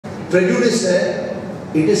prejudice है,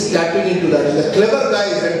 it is tapping into that. And the clever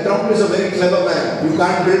guys, and Trump is a very clever man. You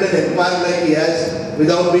can't build an empire like he has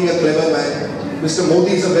without being a clever man. Mr.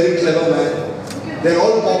 Modi is a very clever man. They're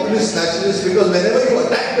all populist nationalists because whenever you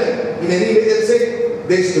attack them, in any way they'll say,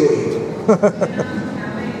 they destroy you.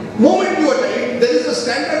 Moment you attack, there is a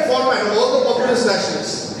standard format of all the populist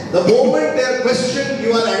nationalists. The moment they are questioned,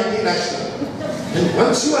 you are anti-national. And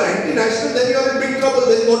once you are anti-national, then you are in big trouble.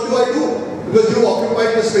 Then what do I do? Because you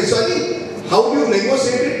occupied the space. So I think, how do you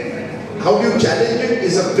negotiate it? How do you challenge it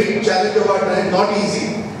is a big challenge of our time, not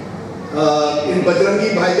easy. In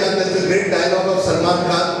Bajrangi Bhaijaan, there is a great dialogue of Salman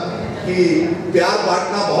Khan कि प्यार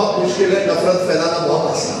बांटना बहुत मुश्किल है, नफरत फैलाना बहुत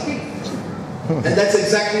आसान. And that's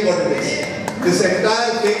exactly what it is. This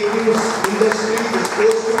entire fake news industry, this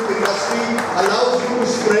post-truth industry allows you to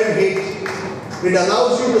spread hate. It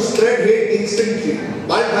allows you to spread hate instantly.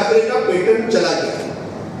 Bal Thackeray का patent चला गया.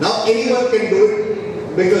 Now anyone can do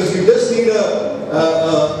it because you just need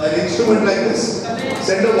an instrument like this.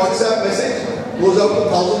 Send a WhatsApp message, goes out to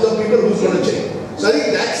thousands of people. Who's going to check? So I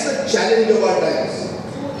think that's the challenge of our times.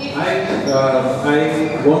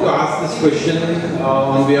 I want to ask this question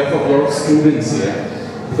on behalf of a lot of students here,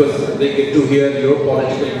 because they get to hear your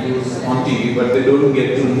political views on TV, but they don't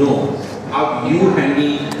get to know how you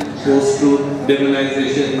handle post-truth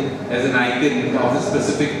demonization as an icon of a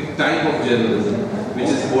specific type of journalism, which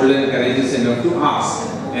is bold and courageous enough to ask,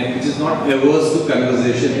 and which is not averse to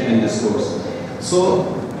conversation and discourse.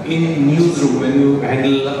 So, in newsroom, when you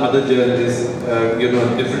handle other journalists,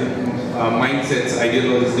 different mindsets,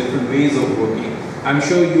 ideologies, different ways of working, I'm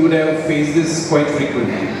sure you would have faced this quite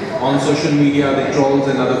frequently. On social media, the trolls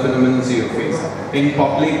and other phenomena you face. In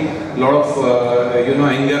public, a lot of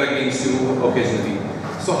anger against you occasionally.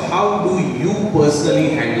 So how do you personally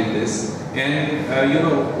handle this? And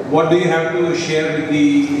what do you have to share with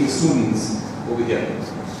the students over here?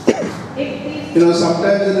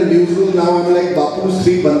 Sometimes in the newsroom now I'm like Bapu's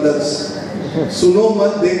three bandars. Suno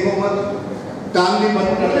mat, dekho mat, kaan bhi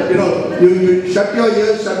mat. You shut your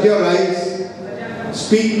ears, shut your eyes,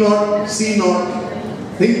 speak not, see not,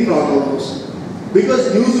 think not almost.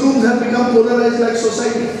 Because newsrooms have become polarized like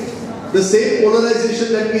society. The same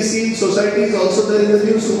polarization that we see in society is also there in the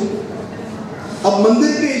newsroom. Ab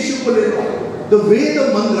mandir ke issue ko le lo. The way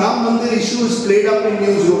the Ram Mandir issue is played up in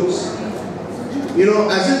newsrooms,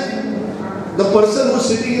 as if the person who's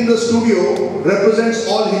sitting in the studio represents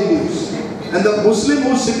all Hindus, and the Muslim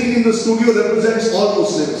who's sitting in the studio represents all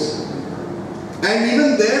Muslims. And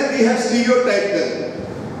even there we have stereotyped them.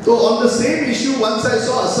 So on the same issue, once I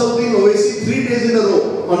saw Asauddin Owaisi 3 days in a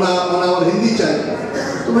row on our Hindi channel.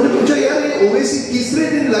 तो मैंने पूछा यार ये ओवैसी तीसरे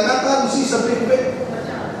दिन लगातार उसी subject पे,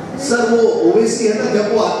 सर वो ओवैसी है ना,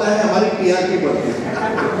 जब वो आता है हमारी टीआरपी बढ़ती है.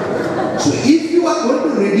 So if you are going to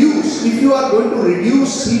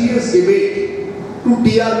reduce serious debate to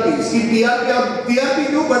TRPs, कि TRP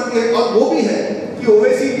क्यों बढ़ती है, और वो भी है कि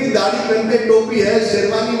ओवैसी की दाढ़ी कंधे टोपी है,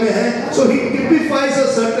 शेरवानी में है, so he typifies a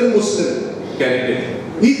certain Muslim.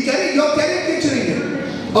 You're caricaturing him.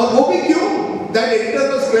 और वो भी क्यों? That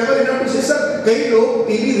editor was clever enough to say, sir, कई लोग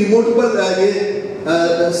टीवी रिमोट पर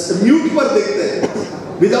म्यूट पर देखते हैं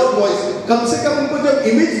without voice. कम से कम उनको जब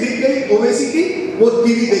इमेज दिख गई ओवैसी की, वो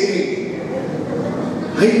टीवी देखेंगे.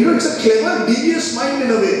 It's a clever, devious mind in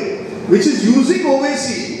a way, which is using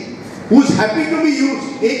Owaisi, who's happy to be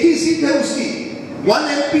used. एक ही सीट है उसकी. One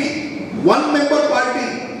MP, one member party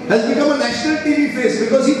has become a national TV face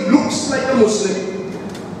because he looks like a Muslim.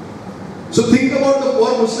 So think about the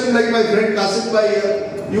poor Muslim like my friend Qasim Bhai here.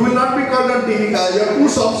 You will not be called on TV. You are too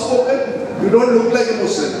soft-spoken. You don't look like a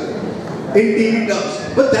Muslim in TV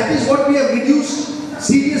terms. But that is what we have reduced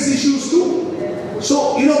serious issues to.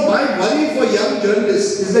 So, my worry for young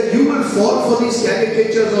journalists is that you will fall for these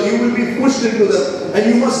caricatures or you will be pushed into them, and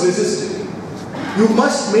you must resist it. You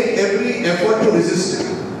must make every effort to resist it.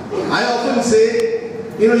 I often say,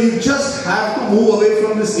 you just have to move away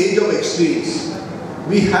from this age of extremes.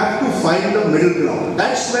 We have to find the middle ground.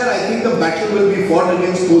 That's where I think the battle will be fought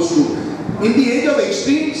against post-truth. In the age of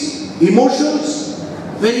extremes, emotions,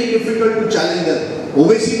 very difficult to challenge them.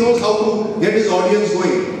 Owaisi knows how to get his audience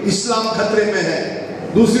going. Islam khatre mein hai.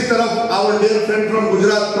 Dusri taraf, our dear friend from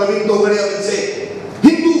Gujarat, Praveen Togadia, will say,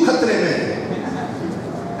 Hindu khatre mein hai.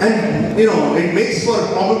 And, it makes for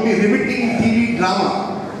probably riveting TV drama.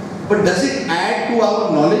 But does it add to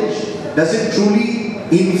our knowledge? Does it truly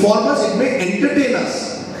inform us? It may entertain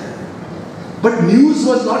us. But news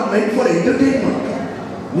was not meant for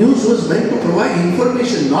entertainment. News was meant to provide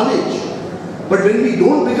information, knowledge. But when we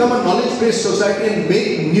don't become a knowledge-based society and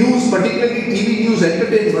make news, particularly TV news,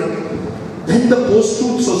 entertainment, then the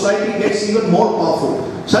post-truth society gets even more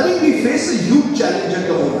powerful. So I think we face a huge challenge at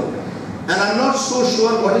the moment. And I'm not so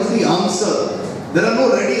sure what is the answer. There are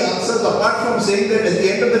no ready answers apart from saying that at the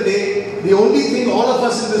end of the day, the only thing all of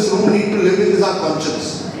us in this room need to live with is our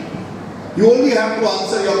conscience. You only have to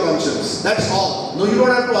answer your conscience. That's all. No, you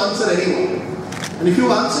don't have to answer anyone. And if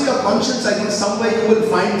you answer your conscience, I think somewhere you will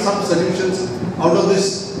find some solutions out of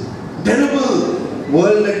this terrible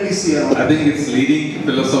world that we see around. I think it's leading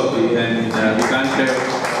philosophy, and we can't have.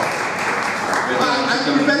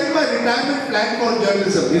 I'm preparing my retirement plan for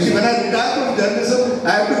journalism. You see, when I retire from journalism, I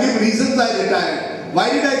have to give reasons I retired. Why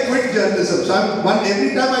did I quit journalism? So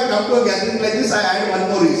every time I come to a gathering like this, I add one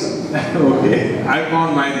more reason. Okay, I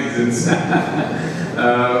found my reasons.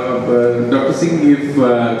 Dr. Singh, if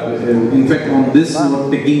in fact on this note,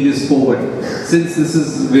 taking this forward, since this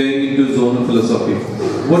is going into zone of philosophy,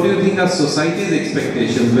 what do you think are society's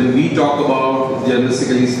expectations when we talk about,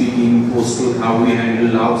 journalistically speaking, post-truth, how we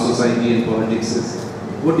handle how society and politics is?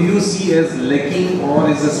 What do you see as lacking, or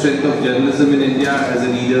is the strength of journalism in India as a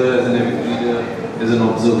leader, as an avid reader, as an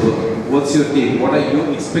observer? What's your take? What are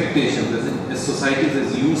your expectations as societies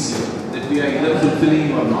as you see that we are either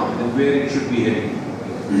fulfilling or not, and where it should be heading?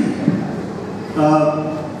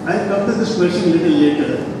 I'll come to this question a little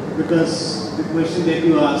later, because the question that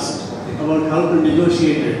you asked about how to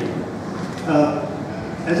negotiate it.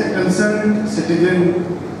 As a concerned citizen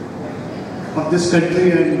of this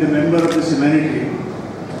country and a member of this humanity,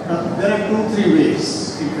 there are 2-3 ways,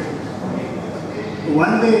 in fact.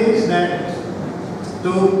 One way is that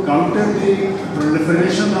to counter the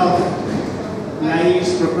proliferation of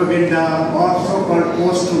lies, propaganda, or so-called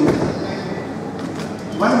post-truth,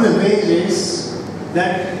 one of the ways is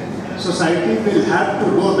that society will have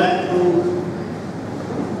to go back to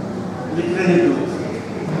literary truth.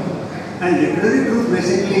 And literary truth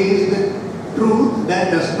basically is the truth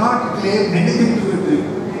that does not claim anything to be true.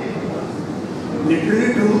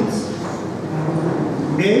 Literary truth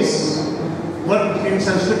is what in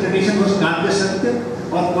Sanskrit tradition was Kavya Satya,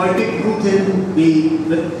 or poetic truth in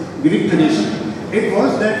the Greek tradition. It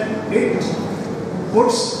was that it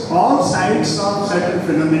puts all sides of certain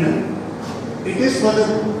phenomena. It is for the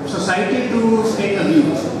society to take a view.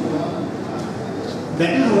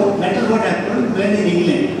 That is what happened when in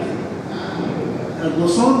England,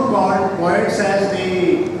 Gosson called poets as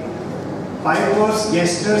the five-horse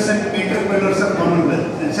jesters and caterpillars of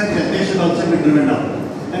Commonwealth, and said that they should also be driven out.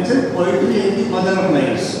 And said poetry is the mother of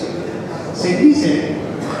lies. Sedgwick said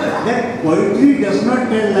that poetry does not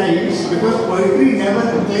tell lies because poetry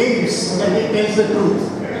never claims that it tells the truth.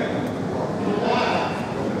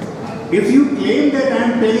 If you claim that I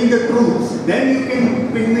am telling the truth, then you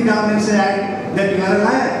can pin me down and say that you are a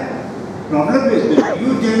liar. Problem is that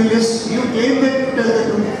you journalists, you claim that you tell the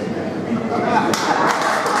truth.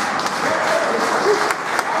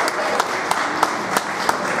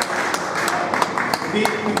 The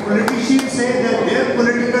politicians say that their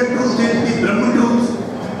political truth is the Brahma truth.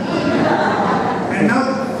 And now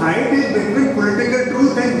the fight is between political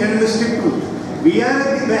truth and journalistic truth. We are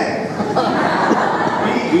at the back.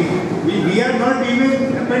 We are not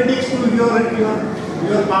even appendix to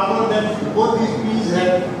your power that both these P's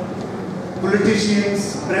have. Politicians,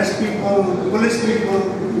 press people, police people.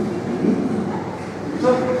 So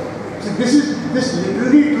this is this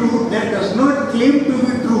literary truth that does not claim to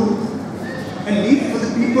be true and leave for the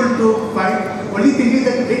people to find. Only thing is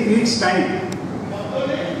that it needs time.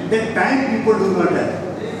 That time people do not have.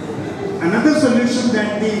 Another solution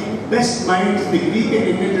that the best minds, the Greek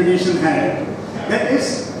and Indian tradition had, that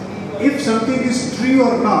is, if something is true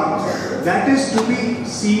or not, that is to be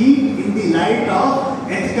seen in the light of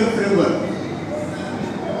ethical framework.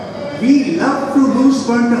 We love to lose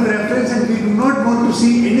point of reference and we do not want to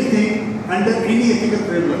see anything under any ethical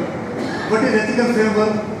framework. What is ethical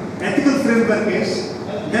framework? Ethical framework is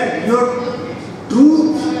that your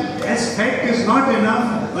truth as fact is not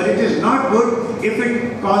enough, or it is not good if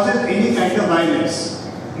it causes any kind of violence.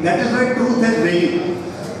 That is why truth has value.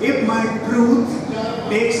 If my truth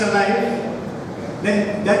takes a life,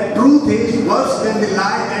 then that truth is worse than the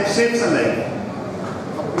lie that saves a life.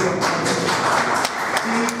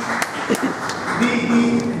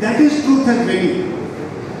 That is truth and value.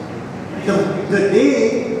 The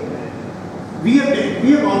day we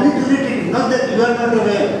have already related, not that you are not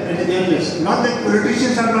aware as a journalist, not that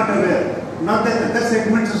politicians are not aware, not that other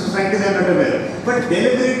segments of society are not aware, but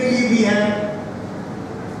deliberately we have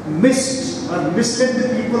missed or misled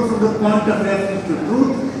the people from the point of reference to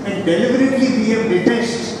truth, and deliberately we have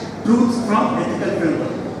detached truth from ethical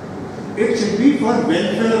framework. It should be for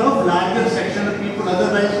welfare of larger section of people,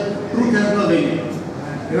 otherwise truth has no value.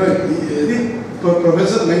 You know, the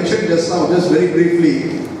professor mentioned just now, just very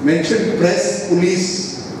briefly, mentioned press,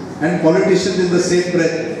 police. and politicians in the same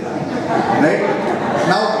breath. Right?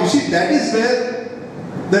 Now, you see, that is where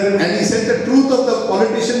and he said the truth of the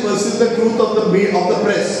politician versus the truth of the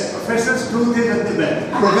press. Professor's truth is at the back.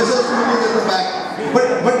 Professor's truth is at the back.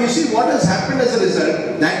 But you see what has happened as a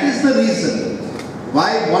result, that is the reason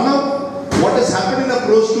why one of what has happened in a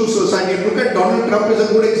pro-2 society, look at Donald Trump is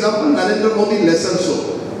a good example, Narendra Modi lesser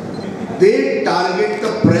so. They target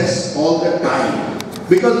the press all the time.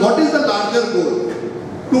 Because what is the larger goal?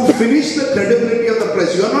 To finish the credibility of the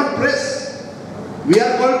press. You are not press. We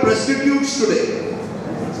are called prostitutes today.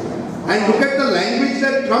 And look at the language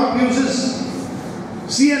that Trump uses.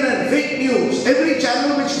 CNN, fake news. Every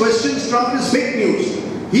channel which questions Trump is fake news.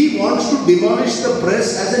 He wants to demolish the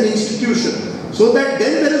press as an institution. So that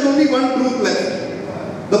then there is only one truth left.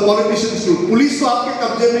 The politician's truth. Police तो आपके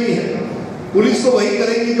कब्जे में ही है. Police तो वही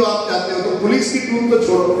करेंगी जो आप चाहते हो. तो police की truth तो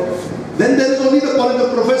छोड़ो. Then there is only the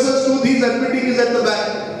professor's truth. He's admitting is at the back.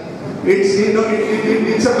 It's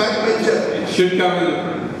it's a backbencher. It should come in.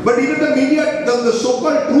 But even the media, the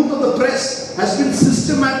so-called truth of the press has been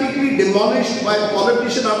systematically demolished by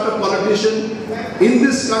politician after politician in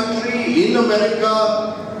this country, in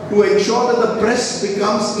America, to ensure that the press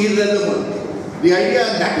becomes irrelevant. The idea,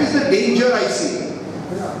 and that is the danger I see.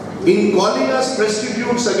 In calling us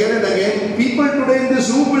prostitutes again and again, people today in this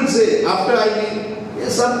room will say, after I leave,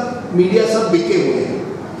 yes, sir, media sab bike hue.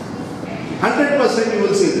 100% you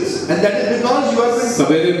will say this, and that is because you have been.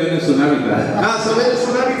 Savere maine suna bhi tha. Savere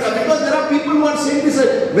suna bhi tha. Because there are people who are saying this.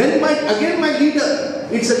 When my leader,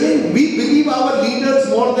 it's again we believe our leaders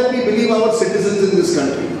more than we believe our citizens in this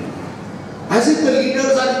country. As if the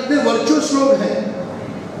leaders are इतने virtuous लोग हैं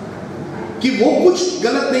कि वो कुछ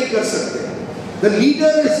गलत नहीं कर सकते. The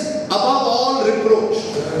leader is above all reproach.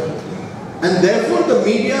 And therefore the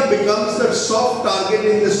media becomes the soft target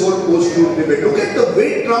in this whole post-truth debate. Look at the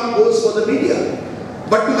way Trump goes for the media.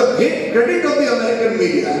 But to the credit of the American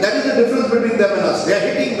media, and that is the difference between them and us. They are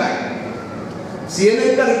hitting back.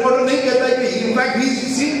 CNN का reporter नहीं कहता है कि in fact he is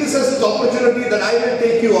seeing this as an opportunity that I will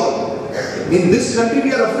take you on. In this country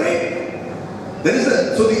we are afraid.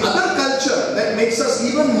 So the other culture that makes us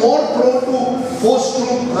even more prone to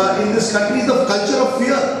post-truth in this country is the culture of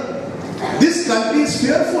fear. This country is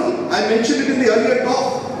fearful. I mentioned it in the earlier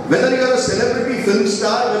talk. Whether you are a celebrity film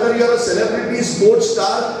star, whether you are a celebrity sports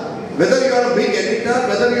star, whether you are a big editor,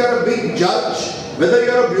 whether you are a big judge, whether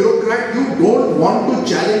you are a bureaucrat, you don't want to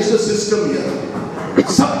challenge the system here.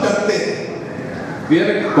 Sab darte hain. We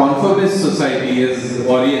are a conformist society as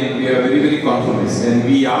Orient. We are very, very conformist, and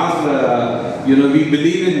we are, we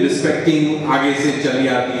believe in respecting. आगे से चली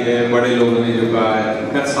आती है, बड़े लोगों ने जो कहा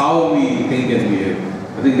है. That's how we think and behave.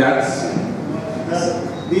 I think that's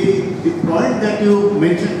the point that you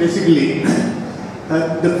mentioned basically,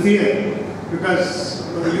 the fear, because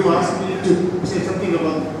you asked me to say something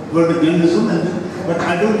about the journalism, but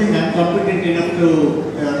I don't think I'm competent enough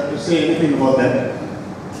to say anything about that.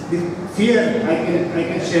 The fear I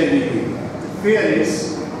can share with you. The fear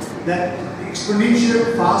is that the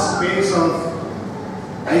exponential fast pace of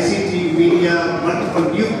ICT, media,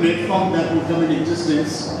 multiple new platforms that will come in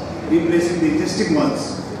existence, replacing the existing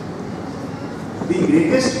ones. The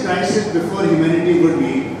greatest crisis before humanity would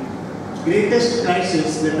be, greatest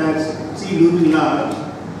crisis that I see looming large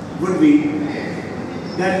would be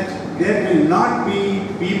that there will not be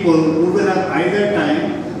people who will have either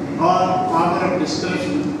time or power of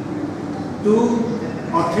discussion to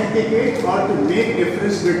authenticate or to make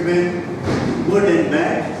difference between good and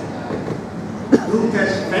bad. Truth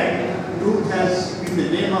has fact, truth has in the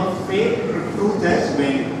name of faith, truth has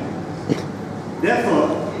value. Therefore,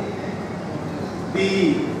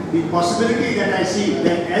 the possibility that I see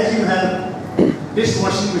that as you have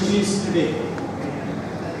dishwashing machines today,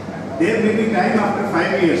 there may be time after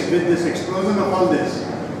 5 years with this explosion of all this,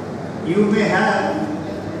 you may have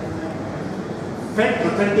fact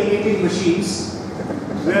authenticating machines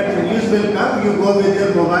where the news will come, you go with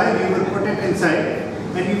your mobile, you will put it inside,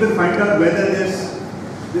 and you will find out whether this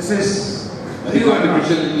is. I think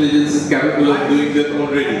artificial intelligence is capable of doing that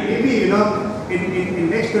already. Maybe, in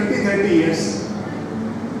next 20-30 years,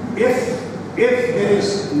 if there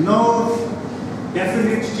is no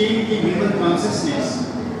definite change in human consciousness,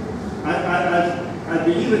 I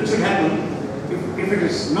believe it should happen. If it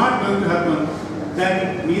is not going to happen,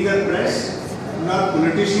 then neither press, nor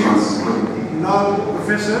politicians, nor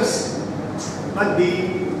professors, but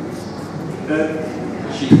the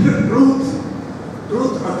truth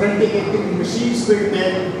authenticating machines will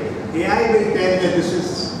tell, AI will tell that this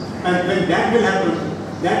is, and when that will happen,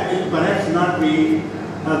 that will perhaps not be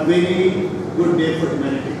a very good day for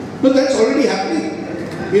humanity. No, that's already happening.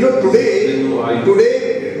 Today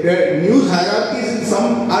the news hierarchies in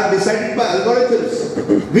some are decided by algorithms.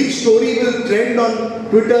 Which story will trend on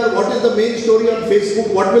Twitter, what is the main story on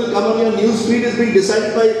Facebook, what will come on your news feed is being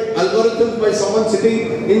decided by algorithms by someone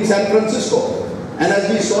sitting in San Francisco. And as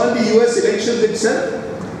we saw in the US elections itself,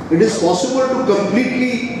 it is possible to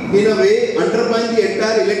completely, in a way, undermine the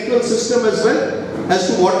entire electoral system as well as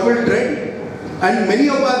to what will trend. And many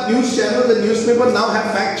of our news channels and newspapers now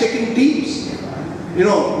have fact-checking teams. You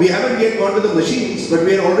know, we haven't yet gone to the machines, but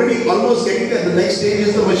we are already almost getting there. The next stage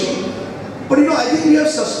is the machine. But you know, I think we have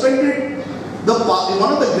suspended the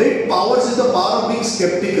one of the great powers is the power of being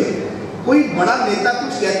skeptical. कोई बड़ा नेता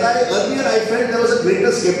कुछ कहता है, earlier I felt there was a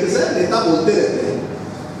greater skepticism, नेता बोलते रहते हैं.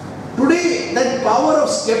 Today, that power of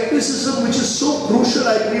skepticism, which is so crucial,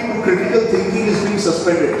 I believe, to critical thinking, is being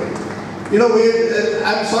suspended. You know,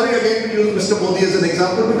 I'm sorry again to use Mr. Modi as an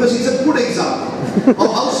example because he's a good example of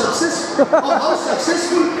how successful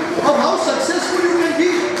you can be.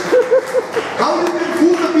 How you can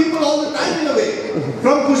fool the people all the time in a way.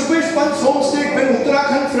 From Pushpesh Pant's home state, when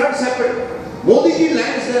Uttarakhand floods happened, Modi ji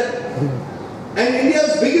lands there. And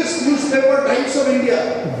India's biggest newspaper, Times of India,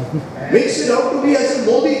 makes it out to be as if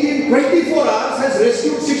Modi ji in 24 hours has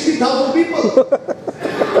rescued 60,000 people.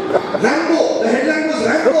 Rambo, the headline was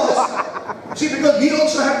Rambo. See, because we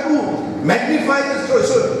also have to magnify the story.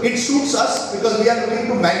 So it suits us because we are looking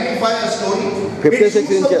to magnify a story. It suits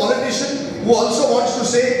the politician who also wants to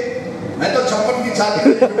say, I तो 56 की छाती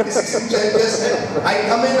में 56 inch just है. I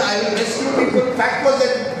come in, I will rescue people. Fact was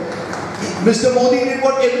that Mr. Modi did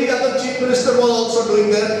what every other chief minister was also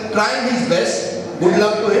doing there, trying his best. Good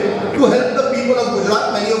luck to him to help the people of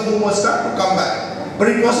Gujarat, many of whom were stuck, to come back. But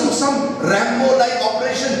it wasn't some Rambo-like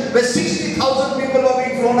operation where 60,000 people were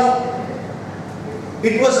being thrown out.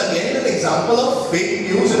 It was again an example of fake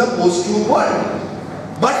news in a post-truth world.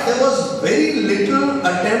 But there was very little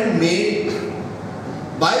attempt made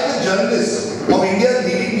by the journalists of India's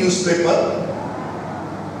leading newspaper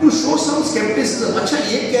to show some skepticism. अच्छा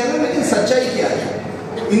ये कह रहे हैं लेकिन सच्चाई क्या है?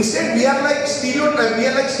 Instead we are like stereotype, we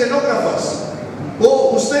are like stenographers. वो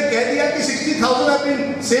उसने कह दिया कि 60,000 have been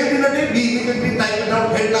saved in a day. We immediately type it out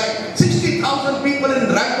headline. 60,000 people in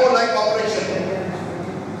Rambo-like operation.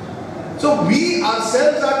 So we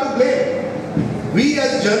ourselves are to blame. We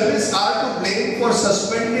as journalists are to blame for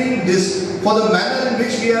suspending this, for the manner in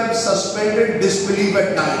which we have suspended disbelief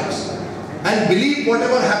at times and believe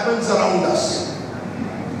whatever happens around us.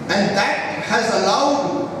 And that has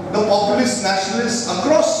allowed the populist nationalists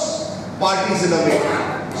across parties in a way.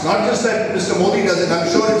 It's not just that Mr. Modi does it, I'm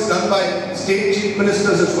sure it's done by state chief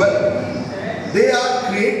ministers as well. They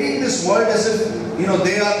are creating this world as if, you know,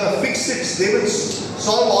 they are the fix-its, they will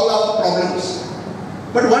solve all our problems.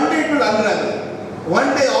 But one day it will unravel.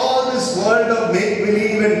 One day all this world of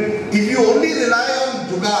make-believe, and if you only rely on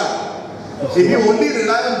Jugaad, if you only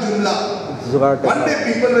rely on Jumla, one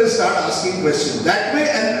day people will start asking questions. That way,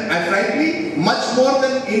 and frankly, much more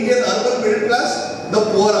than Indian urban middle class, the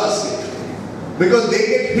poor ask it. Because they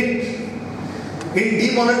get hit. In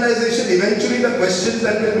demonetization, eventually the questions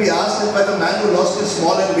that will be asked is by the man who lost his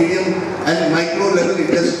small and medium and micro level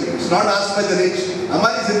industry. It's not asked by the rich.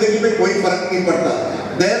 हमारी जिंदगी में कोई फर्क नहीं पड़ता.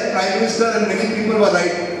 Their prime minister and many people were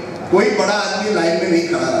right. कोई बड़ा आदमी लाइन में नहीं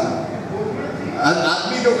खड़ा रहा.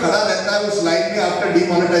 आदमी जो खड़ा रहता है उस लाइन में आफ्टर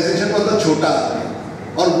डिमोनेटाइजेशन वो तो छोटा आदमी,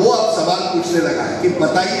 और वो अब सवाल पूछने लगा है कि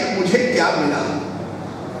बताइए मुझे क्या मिला.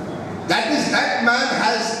 That man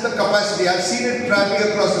has the capacity. I've seen it traveling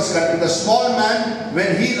across this country. The small man,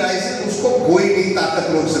 when he rises, उसको कोई नहीं ताकत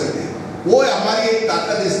रोक सकते. वो हमारी एक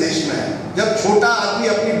ताकत इस देश में है. जब छोटा आदमी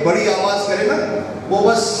अपनी बड़ी आवाज करे ना, वो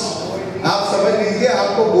बस आप समझ लीजिए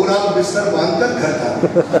आपको बोरा बिस्तर बांधकर घर था.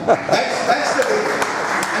 That's the thing.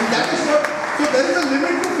 And that is what. So there is a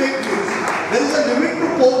limit to fake news. There is a limit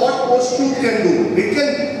to what post-truth can do.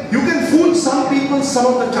 You can fool some people some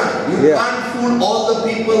of the time. You can't fool all the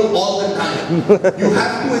people all the time. You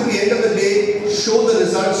have to, at the end of the day, show the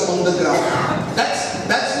results on the ground.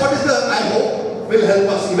 That's what is I hope will help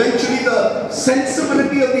us. Eventually, the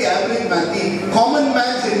sensibility of the average man, the common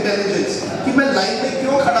man's intelligence. कि मैं line में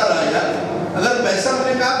क्यों खड़ा रहा यार? अगर पैसा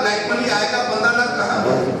मिलेगा, black money आएगा, 15 लाख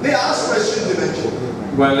कहाँ? They ask questions eventually.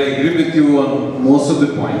 Well, I agree with you on most of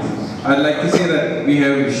the points. I'd like to say that we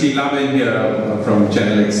have Sheila Ben here from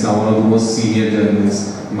Channel X, now one of the most senior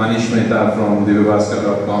journalists, Manish Mehta from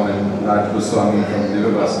Divyabhaskar.com and Raj Goswami from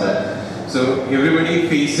Divyabhaskar. So everybody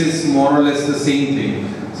faces more or less the same thing.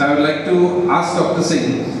 So I would like to ask Dr.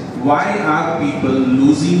 Singh, why are people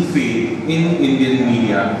losing faith in Indian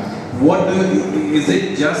media? Is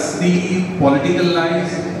it just the political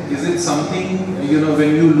lies? Is it something,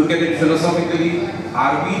 when you look at it philosophically,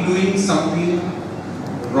 are we doing something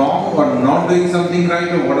wrong or not doing something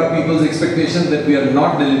right, or what are people's expectations that we are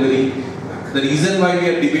not delivering? The reason why we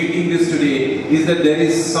are debating this today is that there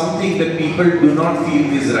is something that people do not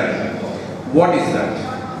feel is right. What is that?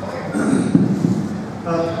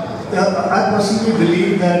 I personally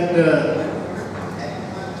believe that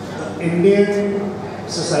Indian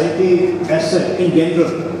society as such in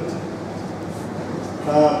general,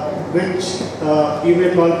 which you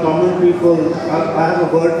may call common people, I have a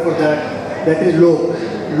word for that is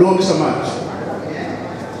Lok Samaj.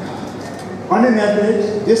 On an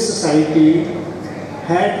average, this society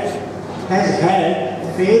has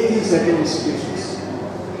had faith in certain institutions.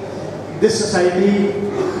 This society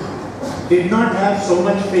did not have so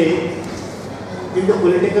much faith in the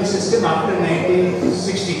political system after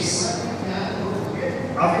 1960s.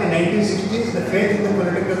 After 1960s, the faith in the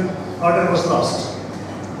political order was lost.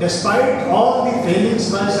 Despite all the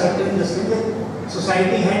failings by certain, the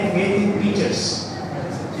society had faith in teachers.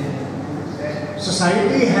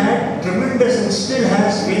 Society had tremendous and still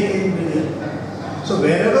has faith in women. So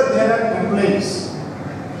wherever there are complaints,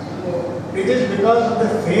 it is because of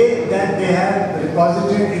the faith that they have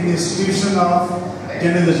reposited in the institution of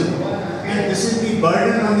journalism. And this is the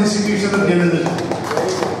burden on the institution of journalism.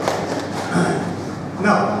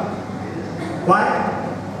 Now, why?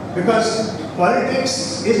 Because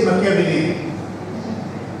politics is Machiavellian.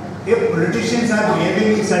 If politicians are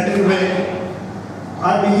behaving in certain way,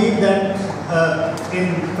 I believe that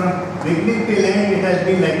from beginning till end it has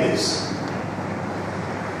been like this.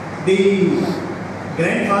 The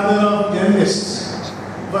grandfather of journalists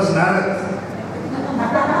was Narad.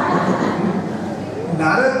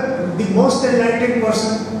 Narad, the most enlightened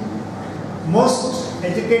person, most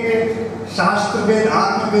educated, Shastravid,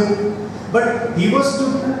 Atmavid, but he was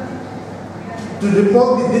to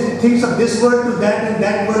report the things of this world to that and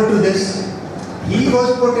that world to this. He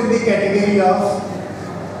was put in the category of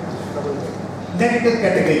negative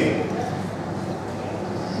category.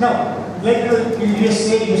 Now, like you just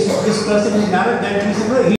say, this person is Narad, that means